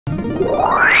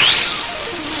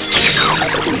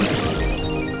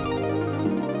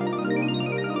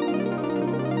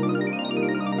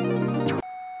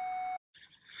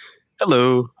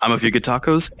Hello, I'm a few good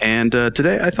tacos, and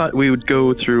today I thought we would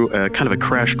go through kind of a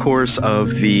crash course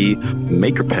of the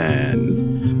Maker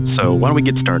Pen. So why don't we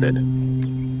get started?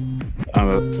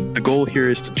 The goal here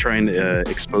is to try and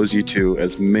expose you to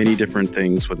as many different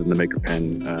things within the Maker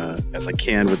Pen as I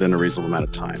can within a reasonable amount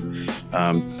of time.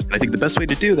 And I think the best way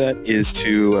to do that is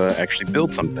to actually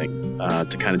build something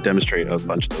to kind of demonstrate a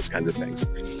bunch of those kinds of things.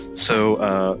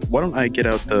 So why don't I get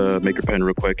out the Maker Pen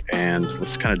real quick and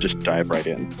let's kind of just dive right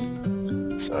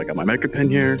in. So I got my Maker Pen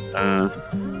here.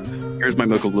 Yours might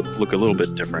look a little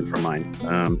bit different from mine.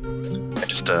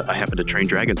 I happen to train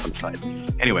dragons on the side.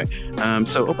 Anyway,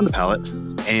 so open the palette,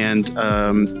 and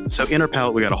so in our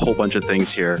palette we got a whole bunch of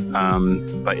things here.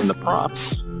 But in the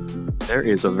props, there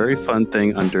is a very fun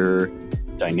thing under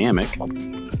Dynamic.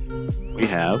 We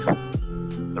have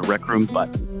the Rec Room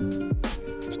button.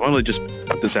 So why don't I just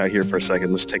put this out here for a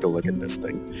second. Let's take a look at this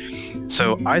thing.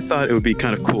 So I thought it would be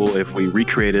kind of cool if we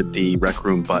recreated the Rec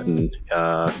Room button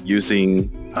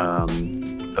using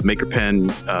the Maker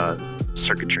Pen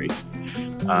circuitry.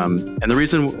 And the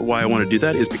reason why I want to do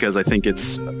that is because I think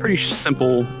it's a pretty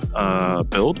simple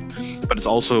build, but it's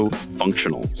also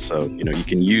functional. So, you know, you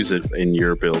can use it in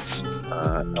your builds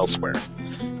elsewhere.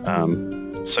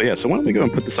 So why don't we go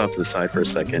and put this off to the side for a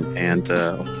second and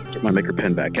get my Maker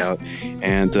Pen back out,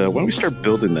 and why don't we start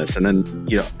building this, and then,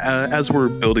 you know, as we're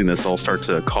building this, I'll start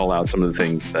to call out some of the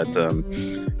things that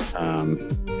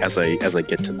as I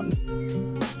get to them.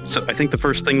 So I think the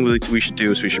first thing we should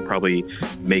do is we should probably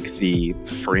make the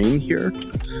frame here.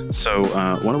 So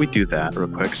why don't we do that real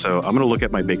quick? So I'm going to look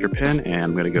at my Maker Pen, and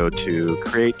I'm going to go to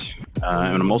Create,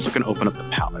 and I'm also going to open up the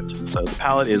palette. So the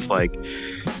palette is like,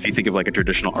 if you think of like a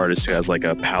traditional artist who has like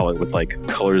a palette with like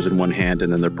colors in one hand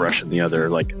and then their brush in the other,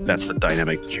 like that's the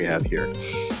dynamic that you have here.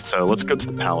 So let's go to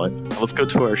the palette. Let's go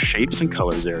to our Shapes and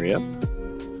Colors area,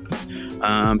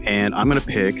 and I'm going to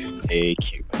pick a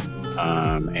cube.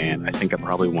 And I think I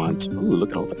probably want, ooh,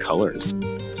 look at all the colors.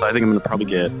 So I think I'm going to probably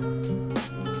get,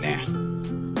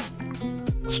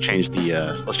 let's change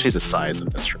the size of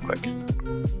this real quick.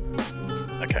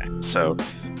 Okay, so a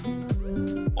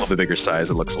little bit bigger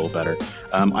size, it looks a little better.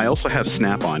 I also have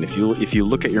Snap on. If you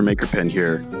look at your Maker Pen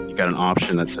here, you got an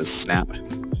option that says Snap.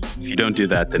 If you don't do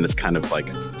that, then it's kind of like,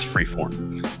 it's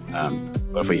freeform.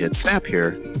 But if we hit Snap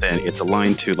here, then it's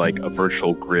aligned to like a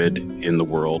virtual grid in the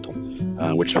world,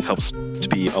 which helps to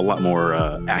be a lot more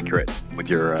accurate with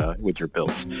your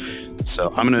builds.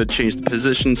 So I'm going to change the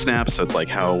position snap, so it's like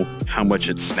how much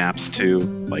it snaps to,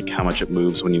 like how much it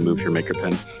moves when you move your Maker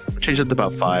Pen. I'll change it to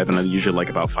about 5, and I usually like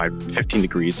about 15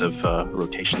 degrees of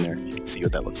rotation there. You can see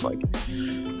what that looks like.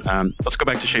 Let's go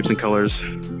back to Shapes and Colors.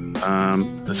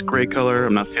 This gray color,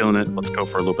 I'm not feeling it. Let's go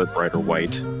for a little bit brighter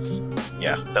white.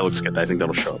 Yeah, that looks good. I think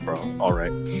that'll show up all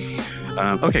right.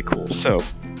 Okay, cool. So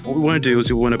what we want to do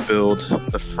is we want to build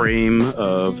the frame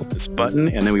of this button,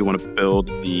 and then we want to build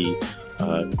the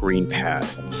green pad.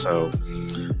 So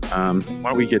why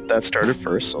don't we get that started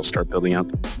first? I'll start building out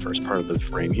the first part of the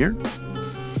frame here.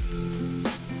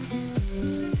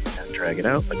 And drag it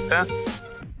out like that.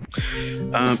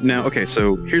 Now, okay,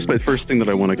 so here's my first thing that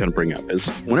I want to kind of bring up is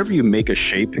whenever you make a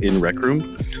shape in Rec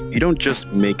Room, you don't just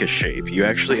make a shape. You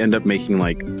actually end up making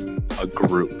like a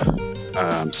group.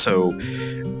 So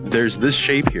there's this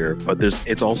shape here, but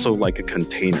it's also like a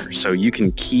container. So you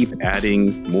can keep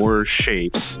adding more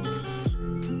shapes,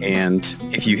 and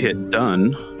if you hit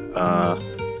Done,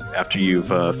 after you've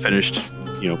finished,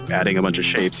 you know, adding a bunch of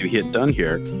shapes, you hit Done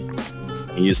here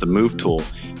and use the Move tool.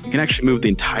 You can actually move the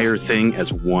entire thing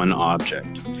as one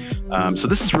object. So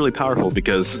this is really powerful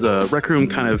because the Rec Room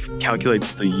kind of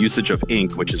calculates the usage of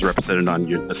ink, which is represented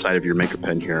on the side of your Maker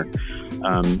Pen here.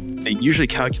 They usually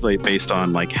calculate based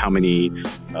on like how many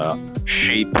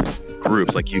shape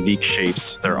groups, like unique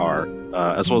shapes there are,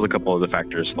 as well as a couple other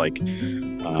factors like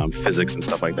physics and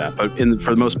stuff like that. But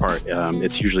for the most part,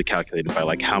 it's usually calculated by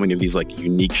like how many of these like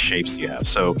unique shapes you have.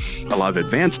 So a lot of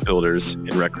advanced builders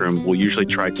in Rec Room will usually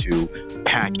try to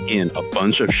pack in a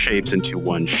bunch of shapes into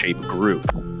one shape group.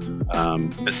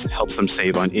 This helps them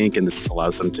save on ink, and this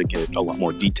allows them to get a lot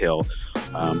more detail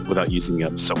without using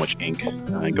up so much ink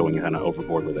and going kind of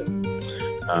overboard with it.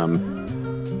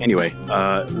 Anyway,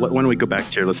 why don't we go back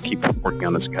to here? Let's keep working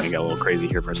on this. Kind of got a little crazy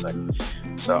here for a second.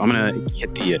 So I'm going to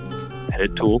hit the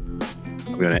edit tool.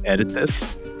 I'm going to edit this,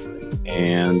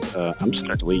 and I'm just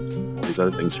going to delete all these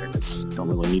other things here because I don't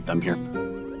really need them here.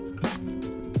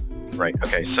 Right,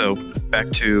 okay, so back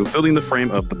to building the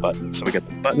frame of the button. So we got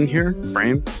the button here,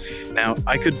 frame. Now,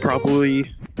 I could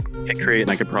probably hit create,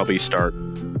 and I could probably start,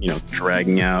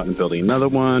 dragging out and building another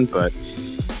one, but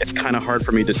it's kind of hard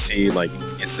for me to see, like,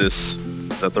 is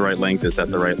that the right length? Is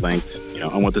that the right length?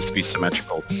 I want this to be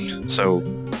symmetrical. So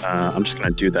I'm just going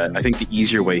to do that. I think the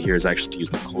easier way here is actually to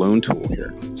use the clone tool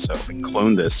here. So if we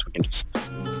clone this, we can just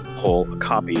pull a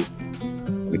copy,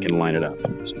 and we can line it up.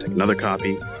 So take another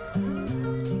copy,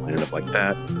 line it up like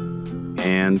that,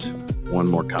 and one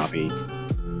more copy.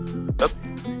 Up.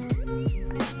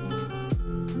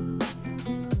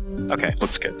 Okay,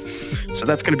 looks good. So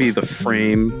that's going to be the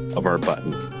frame of our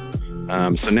button.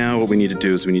 So now what we need to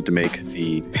do is we need to make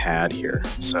the pad here.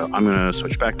 So I'm going to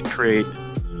switch back to create,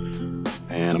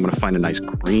 and I'm going to find a nice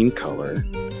green color.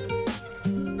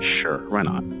 Sure, why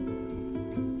not?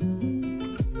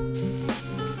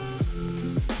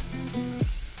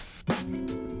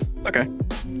 Okay,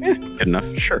 good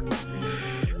enough, sure.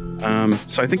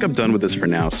 So I think I'm done with this for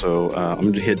now, so I'm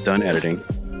going to hit done editing.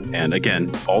 And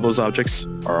again, all those objects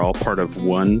are all part of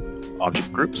one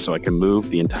object group, so I can move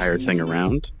the entire thing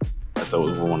around as though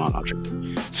it were one object.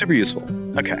 Super useful.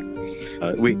 Okay.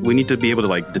 We need to be able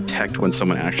to detect when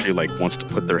someone actually wants to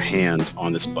put their hand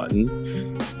on this button.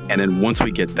 And then once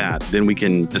we get that, then we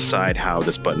can decide how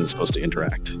this button is supposed to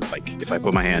interact. Like if I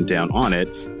put my hand down on it,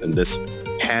 then this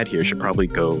pad here should probably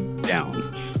go down.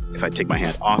 If I take my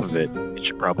hand off of it, it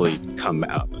should probably come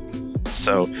up.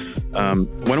 So why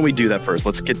don't we do that first?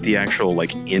 Let's get the actual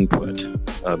input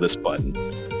of this button.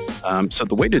 So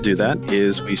the way to do that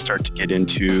is we start to get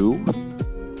into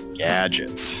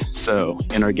gadgets. So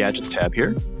in our gadgets tab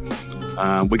here,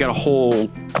 we got a whole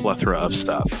plethora of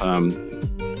stuff.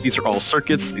 These are all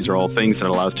circuits. These are all things that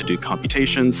allow us to do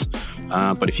computations.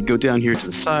 But if you go down here to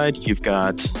the side, you've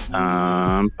got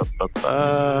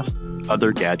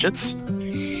other gadgets.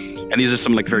 And these are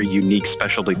some very unique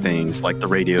specialty things, like the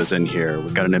radios in here.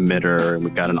 We've got an emitter, and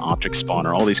we've got an object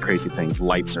spawner, all these crazy things.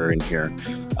 Lights are in here.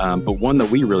 But one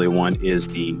that we really want is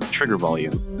the trigger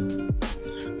volume.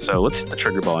 So let's hit the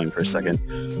trigger volume for a second.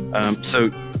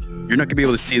 So you're not going to be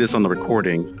able to see this on the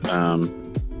recording,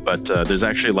 but there's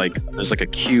actually there's a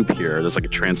cube here. There's a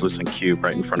translucent cube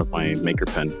right in front of my maker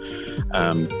pen.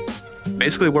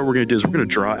 Basically what we're going to do is we're going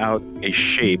to draw out a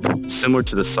shape similar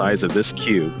to the size of this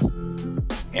cube.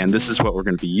 And this is what we're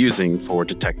going to be using for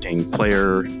detecting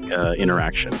player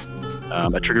interaction.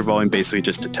 A trigger volume basically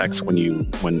just detects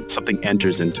when something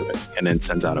enters into it and then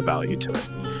sends out a value to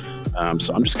it.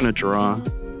 So I'm just going to draw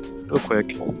real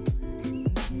quick.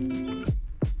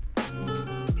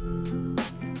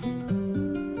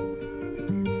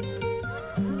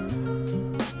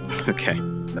 Okay,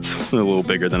 that's a little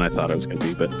bigger than I thought it was going to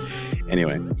be, but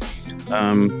anyway.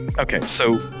 Okay,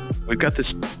 so we've got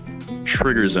this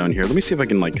trigger zone here. Let me see if I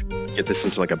can get this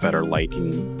into a better light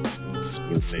and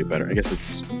see better. I guess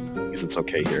it's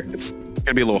okay here. It's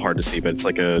gonna be a little hard to see, but it's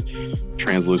a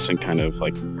translucent kind of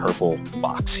purple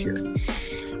box here.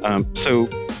 So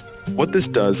what this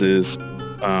does is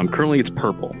currently it's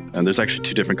purple, and there's actually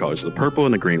two different colors, the purple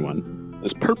and the green one.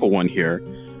 This purple one here,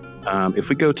 if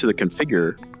we go to the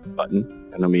configure button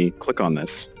and then we click on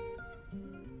this,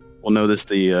 we'll notice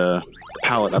the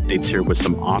palette updates here with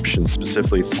some options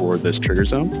specifically for this trigger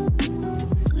zone.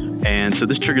 And so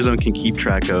this trigger zone can keep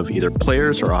track of either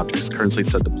players or objects. Currently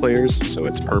set to players, so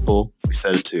it's purple. If we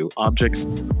set it to objects,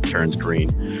 it turns green.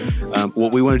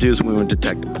 What we want to do is we want to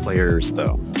detect players,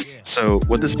 though. So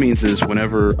what this means is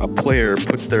whenever a player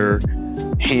puts their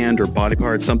hand or body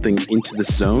part, something into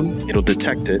this zone, it'll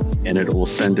detect it, and it will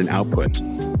send an output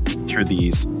through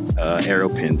these arrow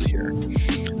pins here.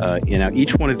 Now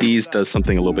each one of these does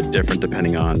something a little bit different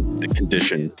depending on the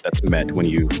condition that's met when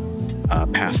you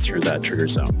pass through that trigger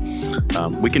zone.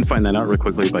 We can find that out real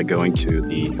quickly by going to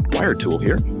the wire tool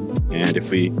here. And if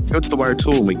we go to the wire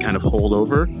tool and we kind of hold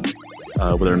over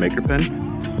with our maker pen,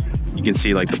 you can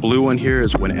see the blue one here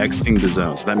is when exiting the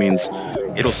zone. So that means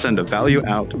it'll send a value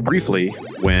out briefly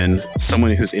when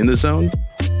someone who's in the zone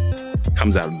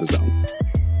comes out of the zone.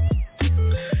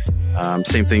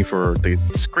 Same thing for the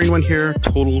screen one here,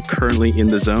 total currently in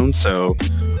the zone. So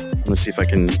I'm going to see if I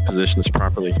can position this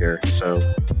properly here. So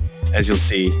as you'll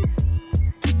see,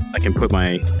 I can put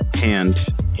my hand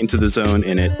into the zone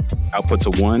and it outputs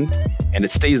a 1, and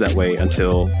it stays that way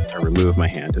until I remove my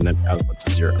hand, and then outputs a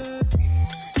 0.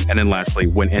 And then lastly,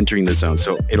 when entering the zone,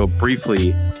 so it'll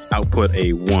briefly output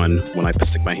a 1 when I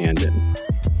stick my hand in.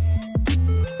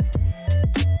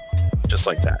 Just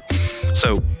like that.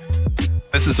 So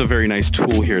this is a very nice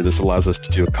tool here. This allows us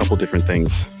to do a couple different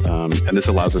things, and this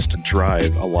allows us to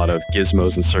drive a lot of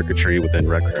gizmos and circuitry within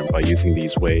Rec Room by using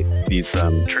these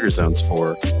trigger zones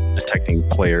for detecting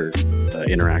player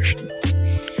interaction.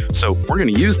 So we're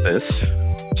going to use this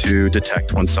to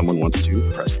detect when someone wants to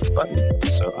press this button.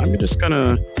 So I'm just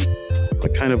gonna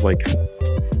kind of like, I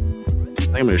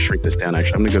think I'm gonna shrink this down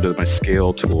actually. I'm gonna go to my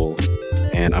scale tool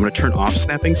and I'm gonna turn off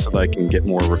snapping so that I can get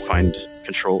more refined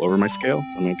control over my scale.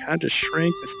 I'm gonna kind of just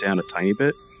shrink this down a tiny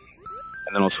bit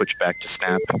and then I'll switch back to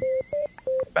snap,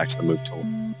 back to the move tool.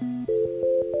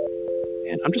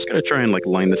 And I'm just gonna try and like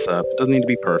line this up. It doesn't need to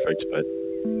be perfect, but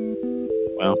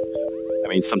well, I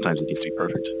mean, sometimes it needs to be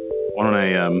perfect. Why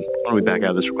don't we back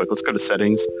out of this real quick? Let's go to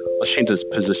settings. Let's change this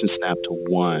position snap to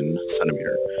 1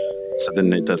 centimeter. So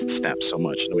then it doesn't snap so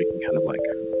much, and we can kind of like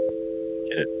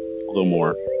get it a little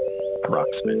more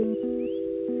approximate.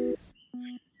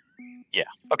 Yeah,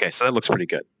 okay, so that looks pretty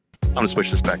good. I'm gonna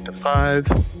switch this back to 5.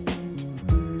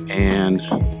 And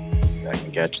back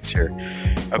in gadgets here.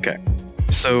 Okay,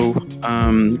 so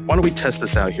why don't we test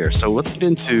this out here? So let's get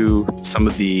into some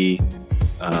of the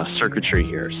circuitry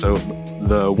here. So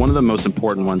one of the most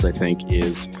important ones, I think,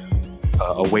 is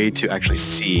a way to actually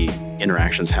see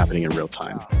interactions happening in real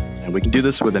time. And we can do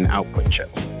this with an output chip.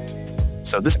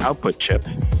 So this output chip,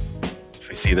 if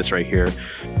we see this right here,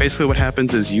 basically what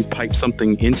happens is you pipe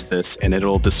something into this and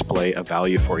it'll display a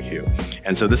value for you.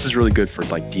 And so this is really good for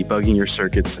like debugging your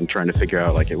circuits and trying to figure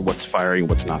out like what's firing,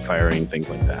 what's not firing, things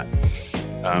like that.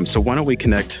 So why don't we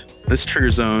connect this trigger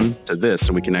zone to this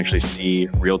and we can actually see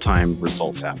real-time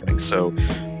results happening. So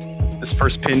this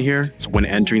first pin here is when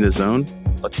entering the zone.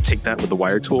 Let's take that with the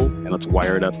wire tool and let's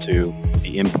wire it up to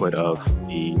the input of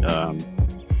the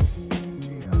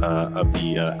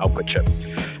output chip.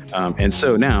 And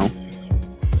so now,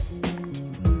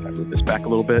 if I move this back a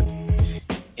little bit,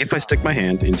 if I stick my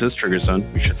hand into this trigger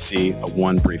zone, we should see a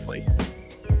 1 briefly.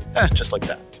 Just like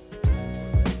that.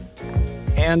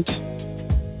 And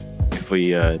if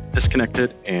we disconnect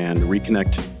it and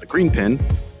reconnect the green pin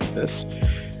to this,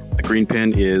 the green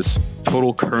pin is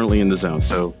total currently in the zone.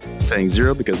 So saying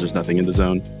 0 because there's nothing in the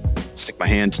zone. Stick my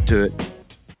hand to it.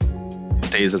 It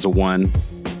stays as a 1.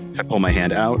 If I pull my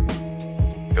hand out,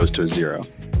 it goes to a 0.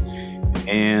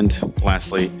 And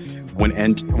lastly, when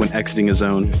exiting a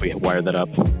zone, if we wire that up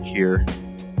here,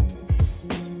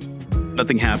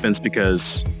 nothing happens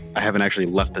because I haven't actually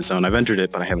left the zone. I've entered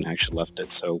it, but I haven't actually left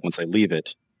it. So once I leave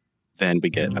it, then we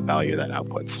get a value that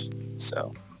outputs.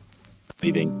 So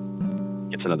leaving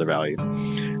gets another value.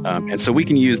 And so we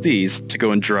can use these to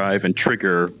go and drive and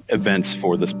trigger events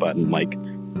for this button. Like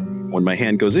when my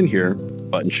hand goes in here,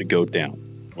 button should go down.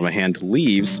 When my hand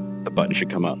leaves, the button should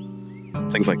come up.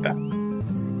 Things like that.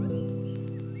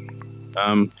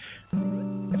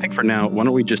 I think for now, why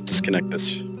don't we just disconnect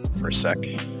this for a sec.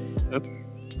 Oop.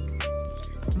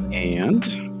 And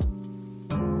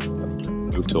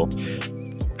move tool.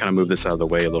 Kind of move this out of the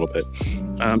way a little bit.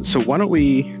 So why don't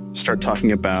we start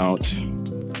talking about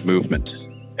movement?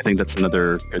 I think that's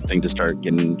another good thing to start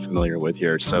getting familiar with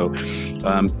here. So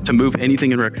to move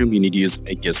anything in Rec Room, you need to use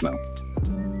a gizmo.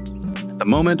 At the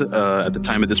moment, at the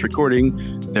time of this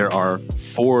recording, there are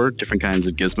 4 different kinds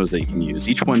of gizmos that you can use.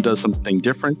 Each one does something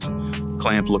different: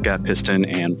 clamp, look at, piston,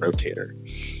 and rotator.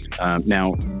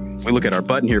 Now, if we look at our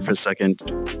button here for a second,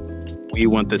 we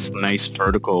want this nice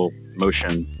vertical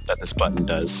motion that this button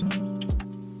does.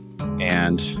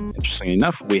 And interestingly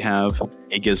enough, we have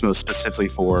a gizmo specifically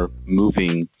for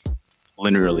moving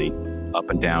linearly up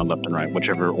and down, left and right,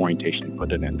 whichever orientation you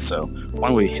put it in. So why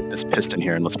don't we hit this piston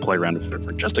here and let's play around with it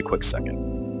for just a quick second.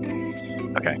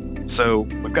 Okay, so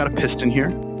we've got a piston here.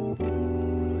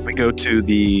 If we go to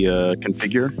the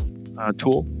configure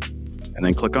tool and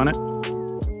then click on it,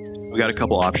 we got a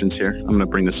couple options here. I'm going to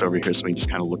bring this over here so we can just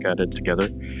kind of look at it together.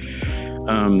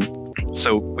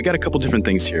 So we got a couple different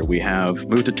things here. We have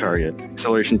move to target,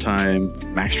 acceleration time,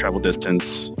 max travel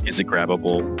distance, is it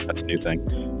grabbable? That's a new thing,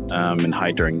 and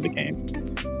hide during the game.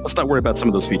 Let's not worry about some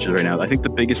of those features right now. I think the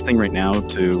biggest thing right now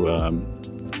to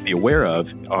be aware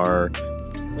of are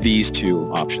these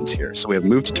 2 options here. So we have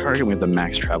move to target, and we have the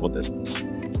max travel distance.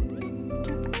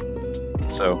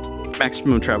 So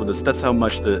maximum travel distance, that's how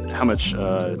much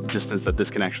distance that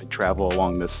this can actually travel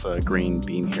along this green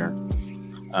beam here.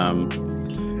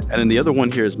 And then the other one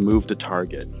here is move to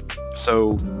target.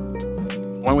 So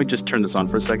why don't we just turn this on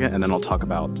for a second, and then I'll talk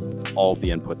about all of the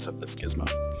inputs of this gizmo.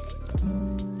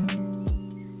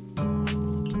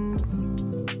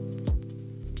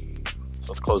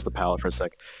 So let's close the palette for a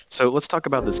sec. So let's talk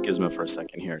about this gizmo for a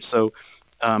second here. So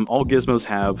all gizmos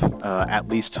have at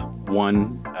least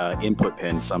 1 input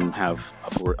pin. Some have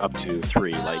up to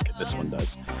 3, like this one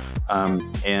does.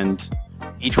 And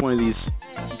each one of these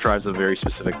drives a very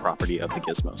specific property of the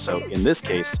gizmo. So in this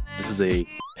case, this is a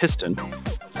piston.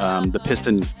 The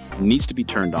piston needs to be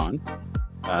turned on.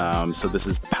 So this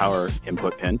is the power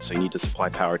input pin, so you need to supply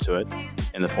power to it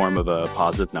in the form of a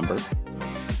positive number.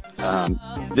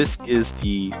 This is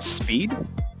the speed,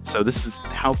 so this is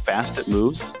how fast it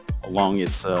moves along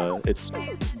its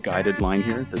guided line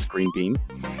here, this green beam.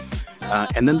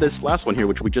 And then this last one here,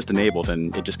 which we just enabled,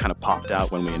 and it just kind of popped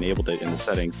out when we enabled it in the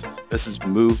settings. This is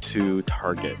move to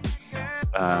target.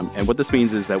 And what this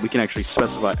means is that we can actually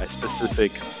specify a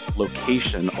specific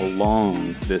location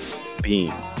along this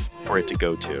beam for it to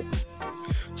go to.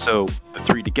 So the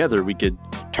three together, we could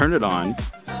turn it on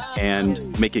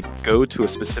and make it go to a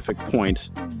specific point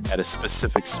at a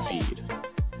specific speed.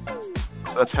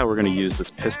 So that's how we're going to use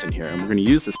this piston here. And we're going to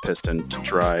use this piston to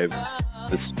drive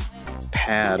this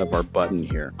pad of our button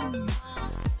here.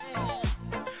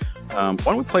 Why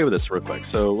don't we play with this real quick?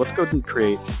 So let's go ahead and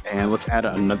create, and let's add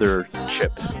another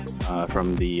chip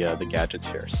from the gadgets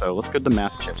here. So let's go to the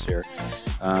math chips here.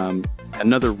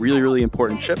 Another really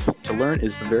important chip to learn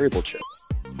is the variable chip.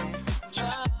 Let's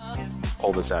just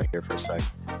pull this out here for a sec.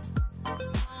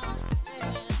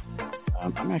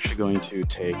 I'm actually going to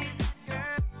take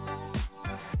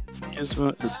this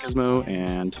gizmo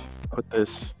and put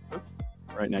this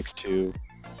right next to...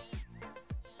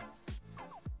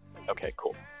 Okay,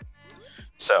 cool.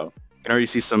 So you can already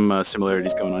see some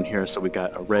similarities going on here. So we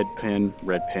got a red pin,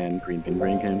 green pin,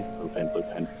 blue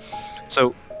pin.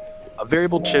 So a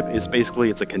variable chip is basically,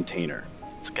 it's a container.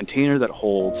 It's a container that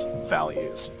holds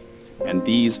values. And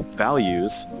these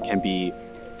values can be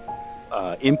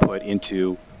input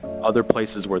into other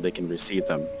places where they can receive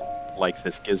them, like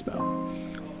this gizmo.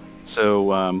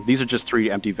 So these are just three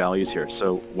empty values here.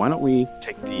 So why don't we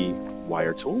take the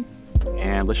wire tool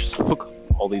and let's just hook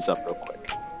all these up real quick.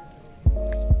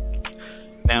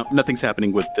 Now, nothing's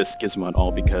happening with this gizmo at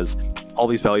all because all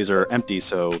these values are empty,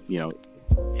 so, you know,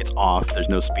 it's off, there's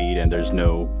no speed, and there's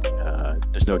no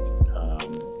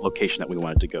location that we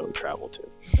want it to go travel to.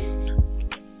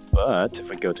 But if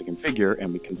we go to configure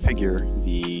and we configure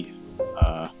the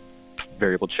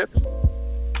variable chip, we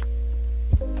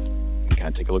can kind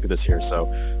of take a look at this here.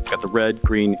 So it's got the red,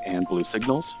 green, and blue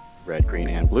signals, red, green,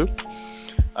 and blue.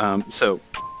 So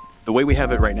the way we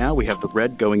have it right now, we have the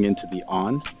red going into the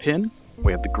on pin,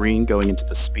 we have the green going into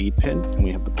the speed pin, and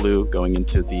we have the blue going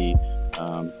into the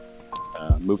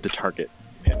move to target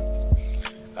pin.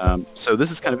 So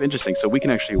this is kind of interesting. So we can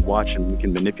actually watch and we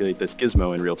can manipulate this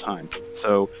gizmo in real time.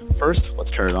 So first,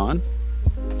 let's turn it on.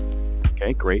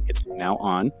 Okay, great. It's now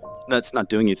on. That's not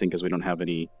doing anything because we don't have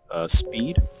any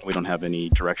speed. We don't have any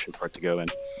direction for it to go in.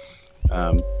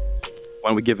 Why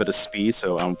don't we give it a speed?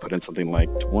 So I'm going to put in something like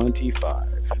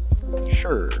 25.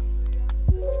 Sure.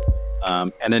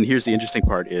 And then here's the interesting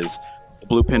part is the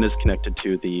blue pin is connected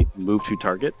to the move to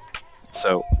target.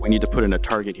 So we need to put in a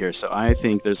target here. So I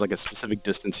think there's like a specific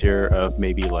distance here of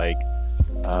maybe like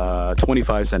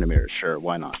 25 centimeters. Sure,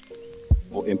 why not?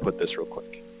 We'll input this real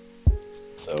quick.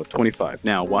 So 25.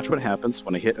 Now watch what happens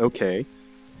when I hit OK.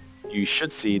 You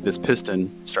should see this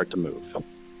piston start to move.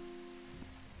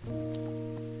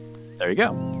 There you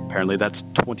go. Apparently that's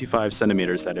 25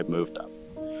 centimeters that it moved up.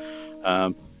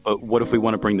 But what if we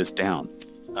want to bring this down?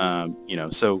 You know,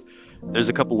 so there's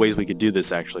a couple ways we could do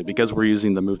this actually. Because we're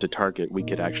using the move to target, we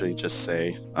could actually just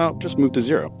say, oh, just move to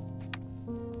 0.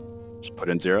 Just put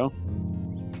in 0.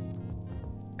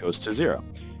 Goes to 0.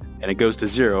 And it goes to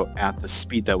 0 at the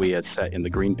speed that we had set in the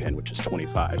green pin, which is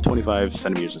 25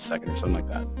 centimeters a second or something like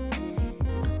that.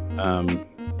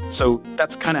 So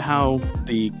that's kind of how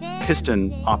the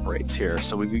piston operates here.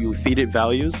 So we feed it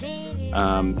values,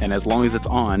 and as long as it's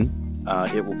on,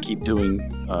 it will keep doing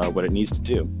what it needs to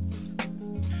do.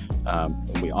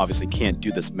 And we obviously can't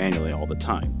do this manually all the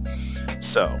time.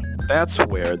 So that's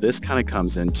where this kind of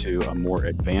comes into a more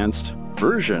advanced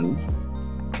version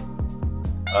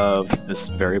of this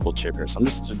variable chip here. So I'm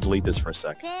just going to delete this for a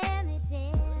second.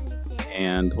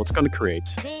 And let's go to create.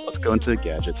 Let's go into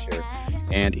gadgets here.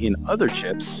 And in other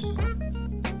chips,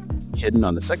 hidden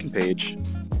on the second page,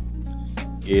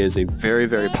 is a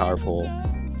very powerful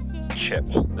chip.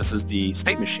 This is the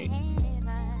state machine.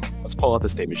 Let's pull out the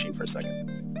state machine for a second.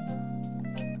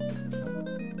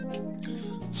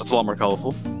 So it's a lot more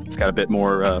colorful. It's got a bit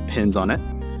more pins on it.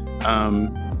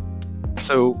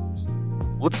 So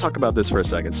let's talk about this for a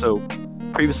second. So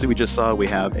previously we just saw we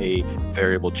have a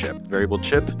variable chip. Variable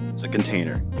chip is a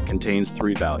container. It contains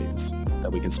 3 values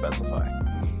that we can specify.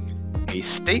 A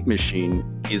state machine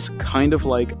is kind of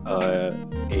like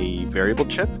a variable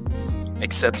chip,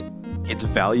 except its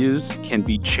values can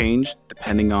be changed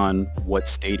depending on what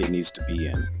state it needs to be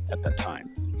in at that time.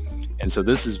 And so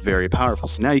this is very powerful.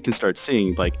 So now you can start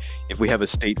seeing, like, if we have a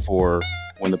state for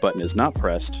when the button is not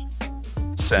pressed,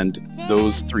 send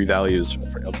those three values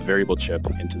of the variable chip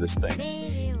into this thing.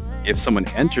 If someone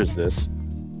enters this,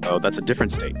 oh, that's a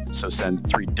different state. So send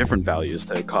three different values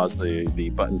to cause the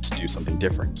button to do something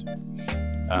different.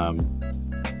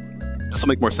 This will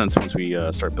make more sense once we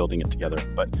start building it together.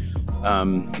 But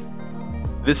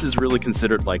this is really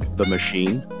considered like the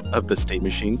machine of the state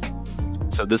machine.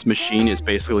 So this machine is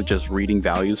basically just reading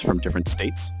values from different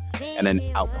states and then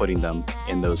outputting them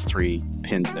in those three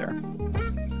pins there.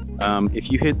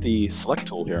 If you hit the select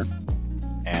tool here,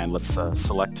 and let's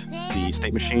select the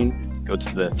state machine, go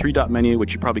to the three-dot menu,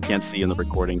 which you probably can't see in the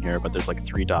recording here, but there's like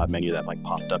three-dot menu that like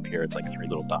popped up here. It's like three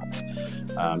little dots.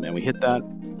 And we hit that,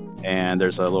 and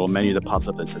there's a little menu that pops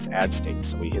up that says add state.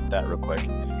 So we hit that real quick,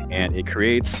 and it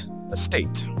creates a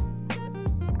state.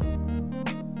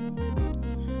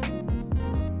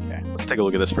 Okay, let's take a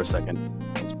look at this for a second.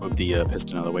 Let's move the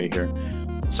piston out of the way here.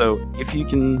 So if you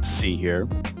can see here,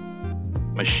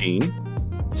 machine,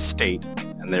 state,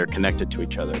 and they're connected to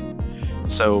each other.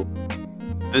 So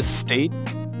this state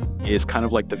is kind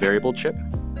of like the variable chip,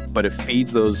 but it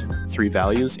feeds those three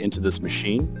values into this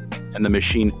machine, and the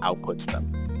machine outputs them.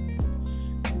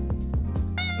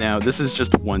 Now, this is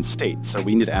just one state, so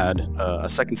we need to add a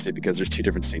second state because there's two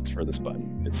different states for this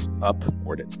button. It's up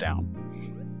or it's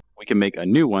down. We can make a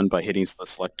new one by hitting the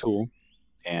select tool,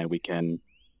 and we can,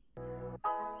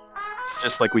 it's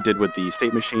just like we did with the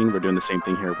state machine, we're doing the same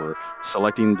thing here. We're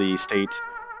selecting the state,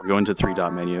 we're going to the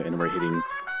three-dot menu, and we're hitting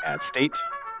add state.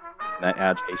 And that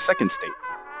adds a second state.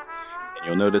 And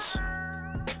you'll notice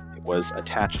it was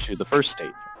attached to the first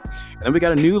state. And then we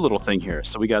got a new little thing here.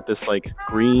 So we got this like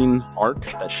green arc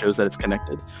that shows that it's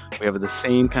connected. We have the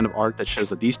same kind of arc that shows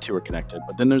that these two are connected.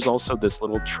 But then there's also this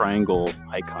little triangle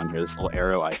icon here, this little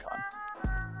arrow icon.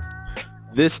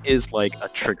 This is like a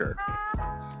trigger.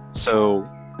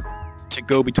 So to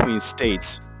go between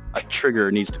states, a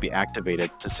trigger needs to be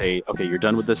activated to say, okay, you're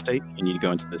done with this state, you need to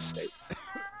go into this state.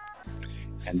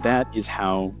 And that is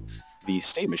how the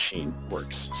state machine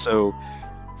works. So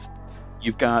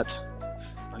you've got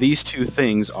these two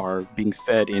things are being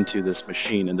fed into this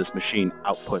machine, and this machine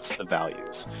outputs the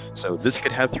values. So this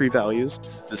could have three values,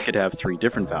 this could have three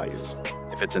different values.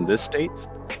 If it's in this state,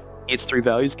 its three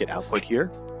values get output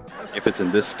here. If it's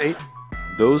in this state,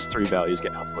 those three values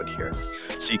get output here.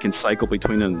 So you can cycle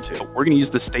between them two. We're going to use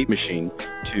the state machine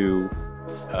to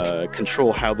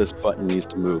control how this button needs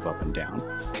to move up and down.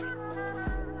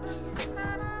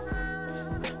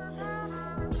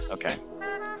 Okay,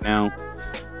 now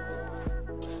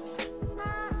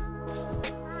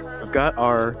we've got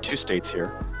our two states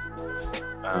here.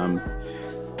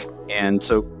 And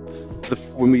so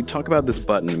when we talk about this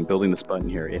button and building this button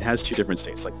here, it has two different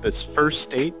states. Like this first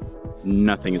state,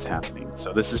 nothing is happening.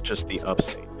 So this is just the up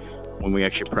state. When we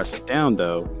actually press it down,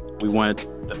 though, we want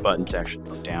the button to actually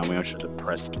go down. We want you to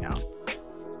press it down.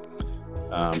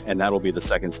 And that'll be the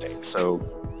second state.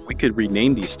 So we could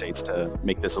rename these states to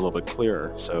make this a little bit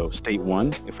clearer. So state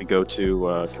 1, if we go to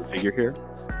configure here,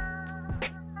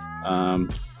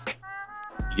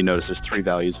 you can notice there's three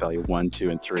values, value 1, 2,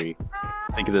 and 3.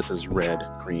 Think of this as red,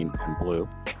 green, and blue,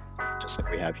 just like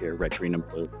we have here, red, green, and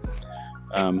blue.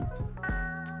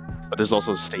 But there's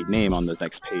also a state name on the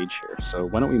next page here. So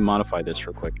why don't we modify this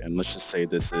real quick, and let's just say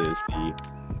this is the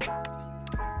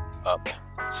up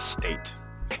state.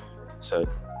 So it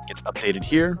gets updated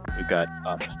here. We've got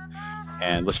up.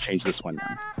 And let's change this one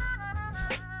now.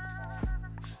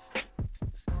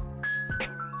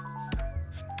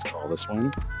 Let's call this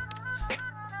one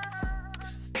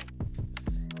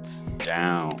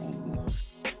down.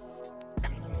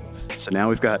 So now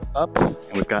we've got up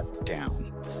and we've got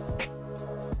down.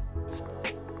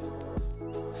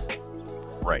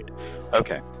 Right.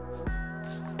 Okay.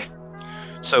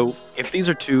 So if these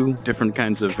are two different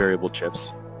kinds of variable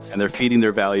chips and they're feeding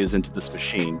their values into this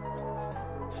machine,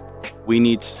 we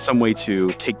need some way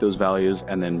to take those values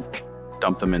and then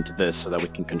dump them into this so that we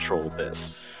can control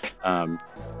this.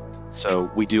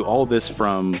 So we do all this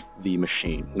from the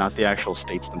machine, not the actual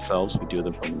states themselves. We do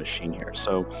them from the machine here.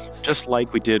 So just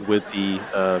like we did with the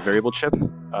variable chip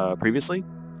previously,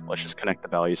 let's just connect the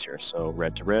values here. So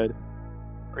red to red,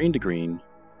 green to green,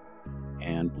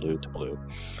 and blue to blue.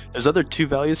 There's other two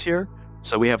values here.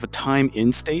 So we have a time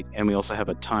in state, and we also have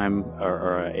a time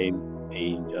or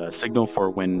a signal for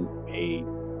when a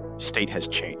state has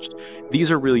changed.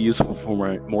 These are really useful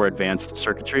for more advanced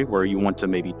circuitry where you want to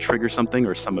maybe trigger something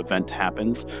or some event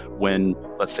happens when,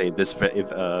 let's say, this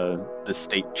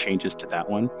state changes to that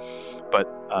one.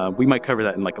 But we might cover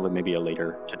that in like maybe a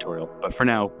later tutorial. But for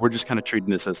now, we're just kind of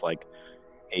treating this as like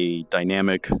a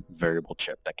dynamic variable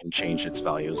chip that can change its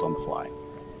values on the fly.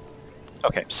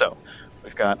 Okay, so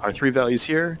we've got our 3 values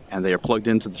here, and they are plugged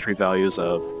into the 3 values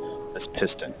of this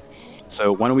piston.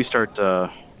 So why don't we start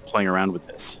playing around with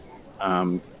this?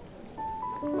 So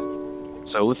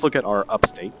let's look at our up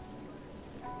state.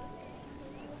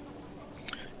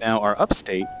 Now our up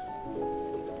state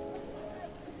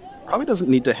probably doesn't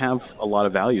need to have a lot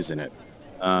of values in it.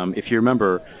 If you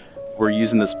remember, we're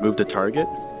using this move to target,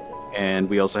 and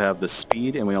we also have the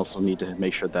speed, and we also need to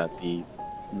make sure that the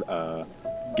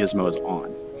gizmo is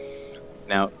on.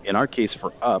 Now, in our case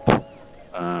for up,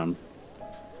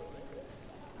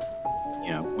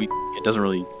 it doesn't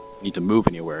really need to move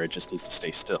anywhere. It just needs to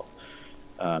stay still.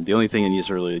 The only thing it needs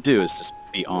to really do is just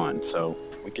be on. So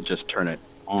we could just turn it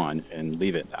on and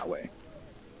leave it that way.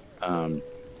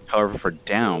 However, for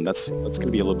down, that's going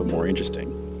to be a little bit more interesting.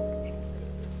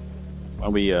 Why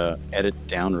don't we edit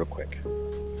down real quick?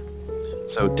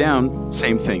 So down,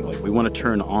 same thing. Like, we want to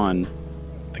turn on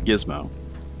the gizmo,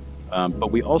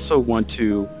 but we also want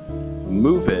to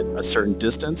move it a certain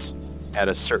distance at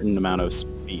a certain amount of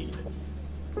speed,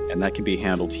 and that can be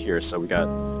handled here. So we got,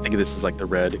 think of this as like the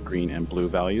red, green, and blue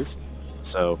values.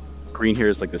 So green here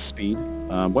is like the speed.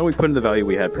 Why don't we put in the value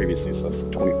we had previously? So that's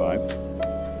 25.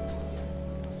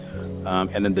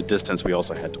 And then the distance, we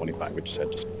also had 25. We just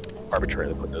had just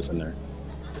arbitrarily put those in there.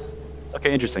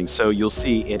 Okay, interesting. So you'll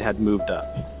see it had moved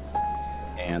up.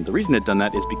 And the reason it done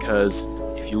that is because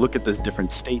if you look at this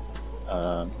different state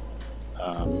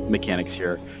mechanics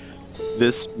here,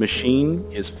 this machine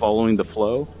is following the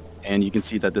flow, and you can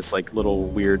see that this like little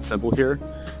weird symbol here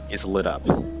is lit up.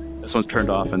 This one's turned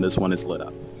off and this one is lit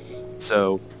up.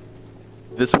 So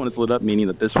this one is lit up, meaning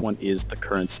that this one is the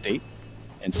current state,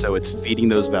 and so it's feeding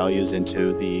those values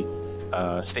into the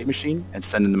state machine and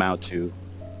sending them out to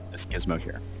this gizmo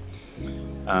here.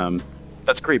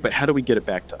 That's great, but how do we get it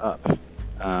back to up?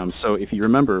 So if you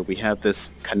remember, we have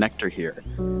this connector here,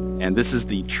 and this is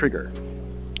the trigger.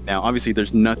 Now, obviously,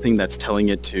 there's nothing that's telling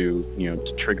it to,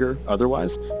 to trigger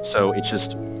otherwise, so it's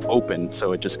just open,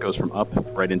 so it just goes from up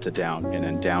right into down, and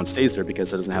then down stays there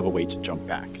because it doesn't have a way to jump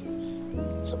back.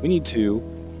 So we need to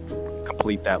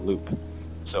complete that loop.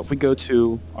 So if we go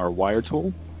to our wire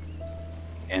tool,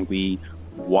 and we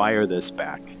wire this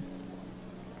back,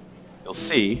 you'll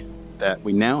see that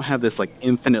we now have this like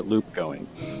infinite loop going.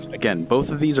 Again,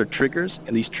 both of these are triggers,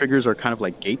 and these triggers are kind of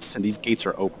like gates, and these gates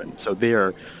are open. So they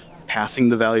are passing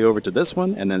the value over to this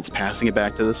one, and then it's passing it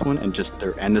back to this one, and just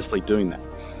they're endlessly doing that.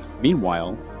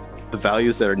 Meanwhile, the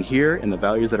values that are in here and the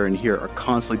values that are in here are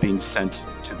constantly being sent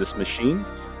to this machine,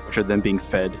 which are then being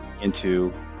fed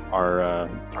into our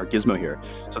gizmo here.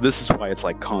 So this is why it's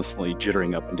like constantly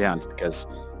jittering up and down. It's because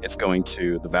it's going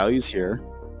to the values here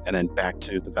and then back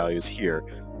to the values here,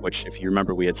 which, if you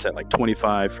remember, we had set like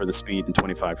 25 for the speed and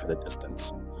 25 for the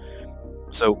distance.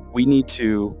 So we need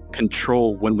to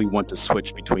control when we want to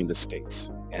switch between the states.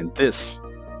 And this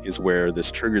is where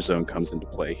this trigger zone comes into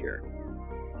play here.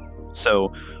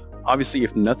 So obviously,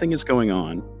 if nothing is going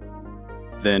on,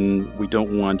 then we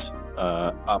don't want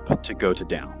up to go to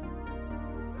down.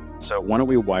 So why don't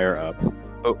we wire up?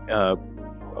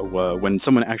 When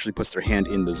someone actually puts their hand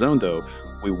in the zone, though,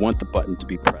 we want the button to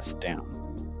be pressed down.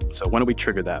 So why don't we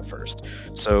trigger that first?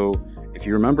 So if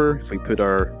you remember, if we put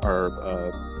our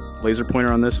laser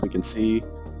pointer on this, we can see,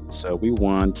 so we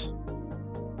want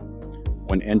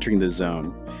when entering the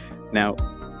zone. Now,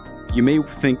 you may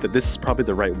think that this is probably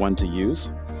the right one to use,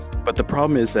 but the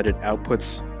problem is that it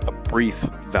outputs a brief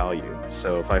value.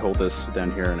 So if I hold this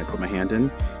down here and I put my hand in,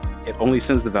 it only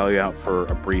sends the value out for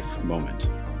a brief moment.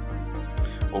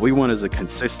 What we want is a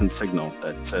consistent signal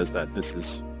that says that this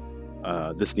is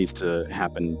this needs to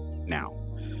happen now.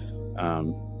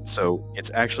 So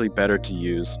it's actually better to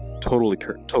use total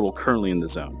currently in the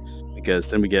zone, because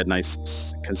then we get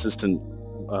nice consistent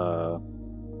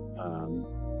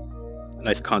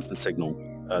nice constant signal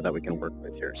that we can work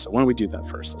with here. So why don't we do that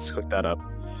first? Let's hook that up.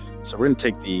 So we're going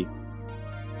to take the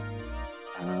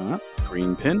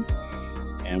green pin,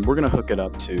 and we're going to hook it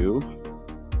up to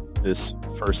this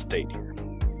first state here.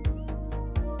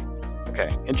 Okay,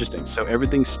 interesting. So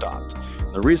everything stopped.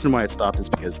 The reason why it stopped is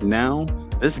because now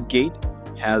this gate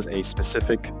has a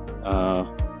specific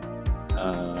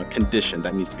condition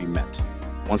that needs to be met.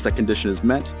 Once that condition is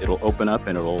met, it'll open up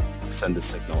and it'll send the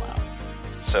signal out.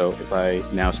 So if I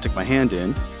now stick my hand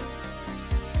in,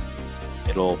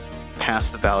 it'll pass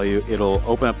the value, it'll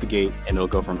open up the gate, and it'll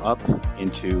go from up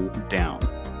into down.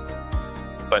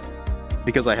 But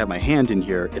because I have my hand in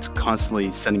here, it's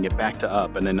constantly sending it back to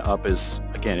up, and then up is,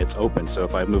 again, it's open. So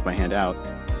if I move my hand out,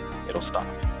 it'll stop.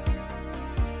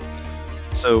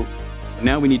 So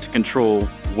now we need to control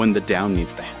when the down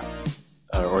needs to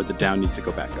happen, or the down needs to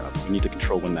go back up. We need to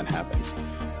control when that happens.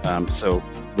 So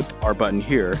with our button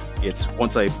here, it's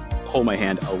once I pull my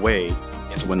hand away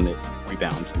is when it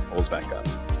rebounds and pulls back up.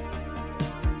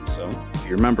 So if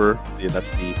you remember,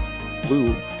 that's the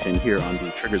blue pin here on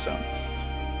the trigger zone.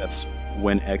 That's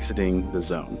when exiting the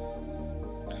zone.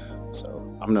 So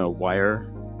I'm going to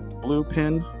wire the blue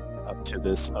pin up to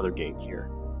this other gate here.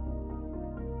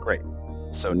 Great.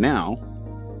 So now,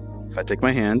 if I take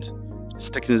my hand,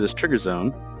 stick it into this trigger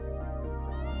zone,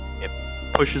 it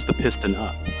pushes the piston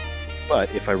up.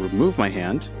 But if I remove my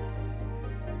hand,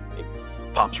 it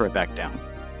pops right back down.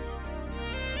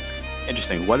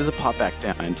 Interesting. Why does it pop back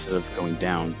down instead of going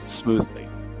down smoothly?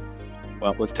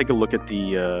 Well, let's take a look at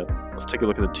the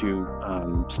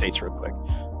two states real quick.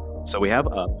 So we have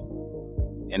up,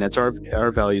 and that's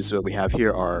our values that we have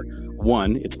here are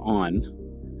 1, it's on,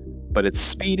 but its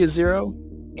speed is 0,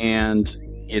 and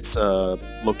its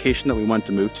location that we want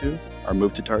to move to, our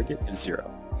move to target, is 0.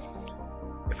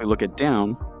 If we look at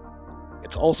down,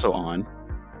 it's also on,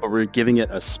 but we're giving it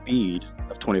a speed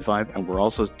of 25, and we're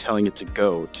also telling it to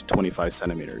go to 25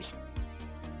 centimeters.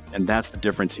 And that's the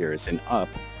difference here, is in up,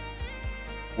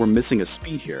 we're missing a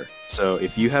speed here. So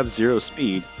if you have 0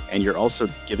 speed, and you're also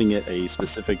giving it a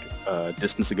specific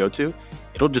distance to go to,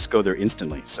 it'll just go there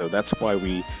instantly. So that's why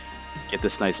we get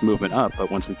this nice movement up,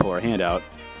 but once we pull our hand out,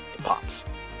 it pops.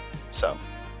 So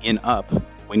in up,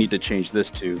 we need to change this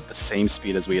to the same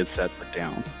speed as we had set for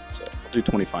down. So we'll do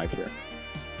 25 here.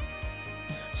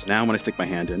 So now when I stick my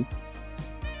hand in,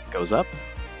 it goes up.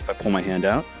 If I pull my hand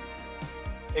out,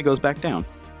 it goes back down.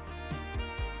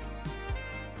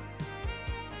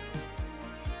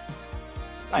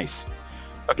 Nice.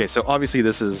 Okay, so obviously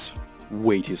this is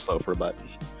way too slow for a button.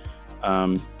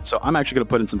 So I'm actually going to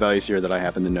put in some values here that I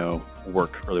happen to know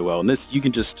work really well. And this, you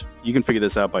can figure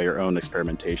this out by your own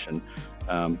experimentation.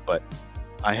 But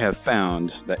I have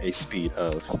found that a speed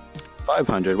of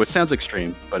 500, which sounds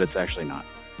extreme, but it's actually not,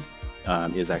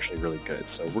 is actually really good.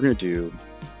 So we're going to do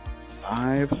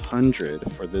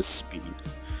 500 for this speed.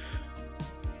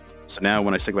 So now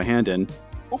when I stick my hand in,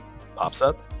 whoop, pops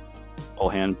up, pull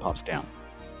hand, pops down,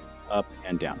 up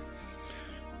and down.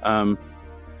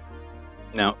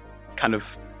 Now, kind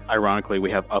of ironically, we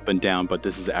have up and down, but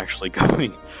this is actually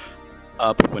going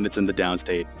up when it's in the down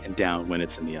state and down when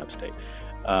it's in the up state.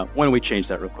 Why don't we change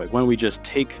that real quick? Why don't we just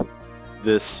take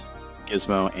this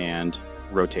gizmo and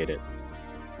rotate it?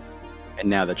 And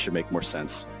now that should make more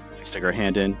sense. If we stick our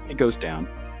hand in, it goes down.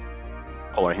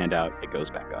 Pull our hand out, it goes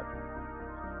back up.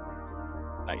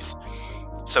 Nice.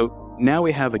 So now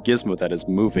we have a gizmo that is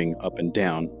moving up and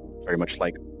down, very much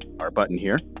like our button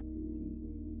here.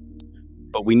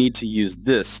 But we need to use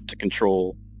this to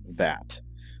control that.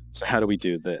 So how do we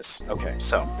do this? Okay,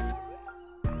 so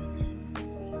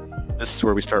this is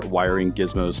where we start wiring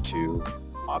gizmos to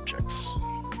objects.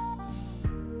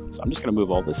 So I'm just going to move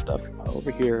all this stuff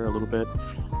over here a little bit.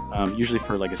 Usually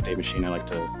for like a state machine, I like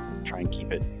to try and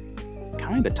keep it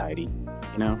kind of tidy,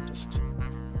 you know, just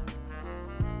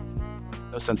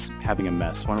no sense having a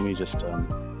mess. Why don't we just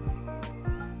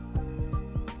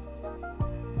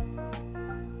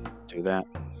do that.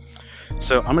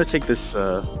 So I'm going to take this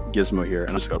gizmo here, and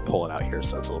I'm just going to pull it out here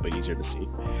so it's a little bit easier to see.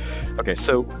 Okay,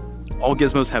 so all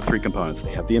gizmos have 3 components.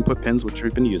 They have the input pins, which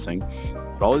we've been using,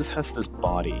 but always has this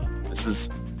body. This is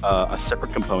a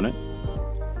separate component.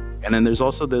 And then there's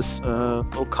also this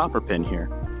little copper pin here.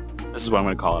 This is what I'm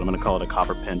going to call it. I'm going to call it a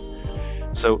copper pin.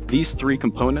 So these 3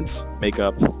 components make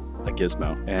up a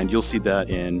gizmo, and you'll see that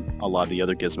in a lot of the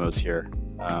other gizmos here.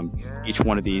 Each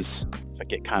one of these, if I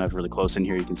get kind of really close in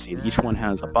here, you can see that each one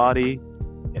has a body,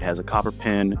 it has a copper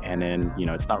pin, and then, you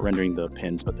know, it's not rendering the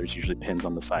pins, but there's usually pins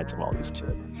on the sides of all these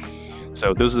too.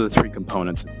 So those are the 3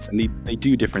 components, and they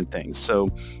do different things. So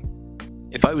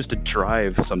if I was to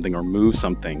drive something or move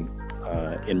something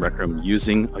in Rec Room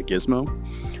using a gizmo,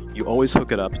 you always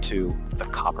hook it up to the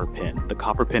copper pin. The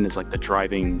copper pin is like the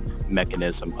driving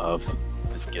mechanism of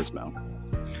this gizmo.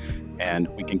 And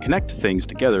we can connect things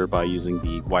together by using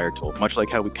the wire tool. Much like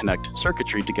how we connect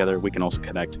circuitry together, we can also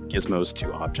connect gizmos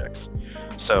to objects.